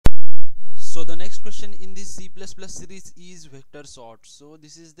So the next question in this C++ series is vector sort. So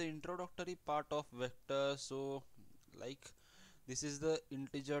this is the introductory part of vector. So like this is the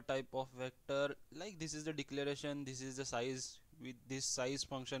integer type of vector, like this is the declaration, this is the size. With this size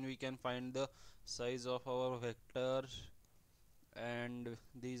function we can find the size of our vector, and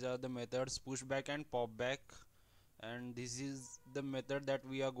these are the methods pushback and popback, and this is the method that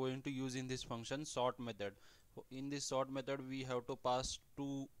we are going to use in this function, sort method. In this sort method we have to pass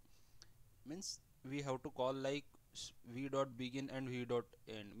two, means we have to call like v dot begin and v dot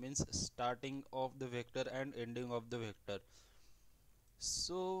end, means starting of the vector and ending of the vector.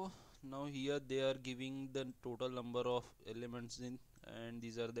 So now here they are giving the total number of elements in, and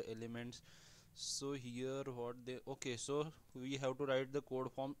these are the elements. So here what they, okay, so we have to write the code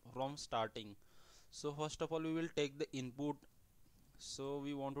from starting. So first of all we will take the input. So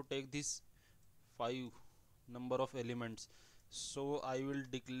we want to take this 5 number of elements. So I will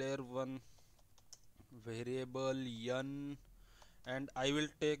declare one variable n, and I will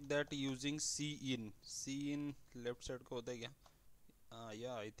take that using c in left side को होता है क्या?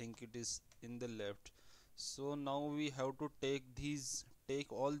 Yeah, I think it is in the left. So now we have to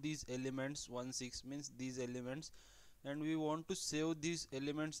take all these elements, 1 6 means these elements, and we want to save these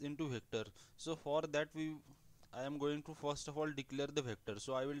elements into vector. So for that I am going to first of all declare the vector.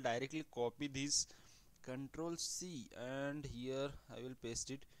 So I will directly copy this, Control C, and here I will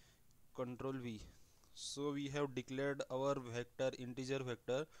paste it, Control V. So we have declared our vector, integer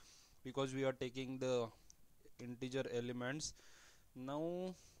vector, because we are taking the integer elements.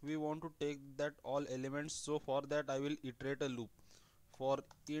 Now we want to take that all elements. So for that I will iterate a loop for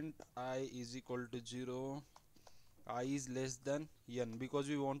int I is equal to 0, I is less than n, because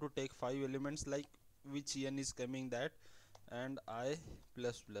we want to take 5 elements, like which n is coming that, and I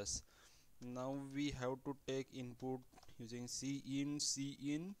plus plus. Now we have to take input using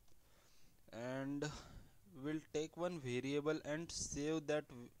cin, and we'll take one variable and save that.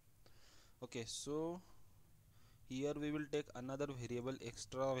 Okay, so here we will take another variable,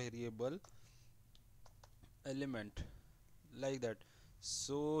 extra variable element, like that.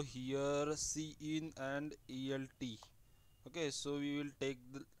 So here cin and elt. Okay, so we will take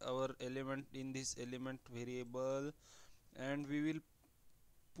our element in this element variable, and we will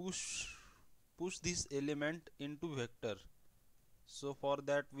push this element into vector. So for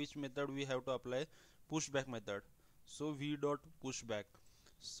that, which method we have to apply? Pushback method. So v dot pushback,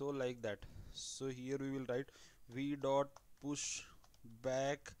 so like that. So here we will write v dot push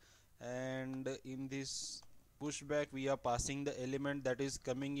back, and in this pushback we are passing the element that is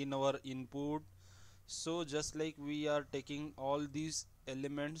coming in our input. So just like we are taking all these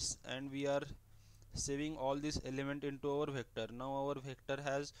elements and we are saving all these element into our vector. Now our vector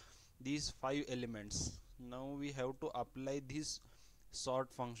has these 5 elements. Now we have to apply this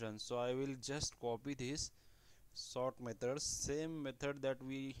sort function. So I will just copy this sort method, same method that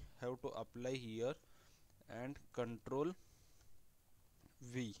we have to apply here, and Control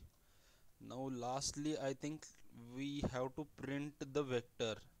V. Now lastly I think we have to print the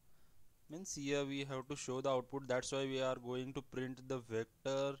vector, means here we have to show the output, that's why we are going to print the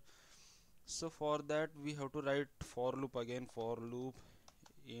vector. So for that we have to write for loop again, for loop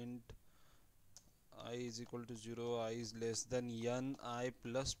int I is equal to 0, I is less than n, I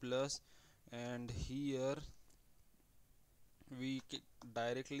plus plus, and here we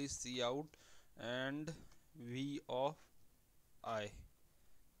directly see out and v of I.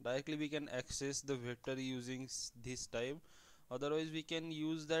 Directly we can access the vector using this type. Otherwise we can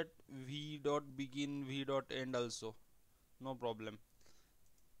use that v dot begin, v dot end also, no problem.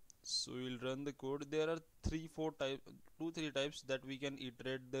 So we'll run the code. There are 3 types that we can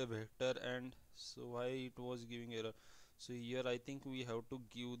iterate the vector, and so why it was giving error. So here I think we have to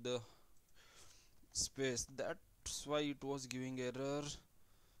give the space, that's why it was giving error.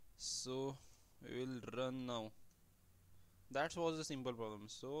 So we will run now. That was a simple problem.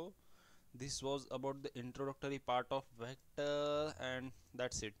 So this was about the introductory part of vector, and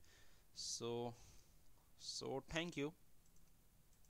that's it. So thank you.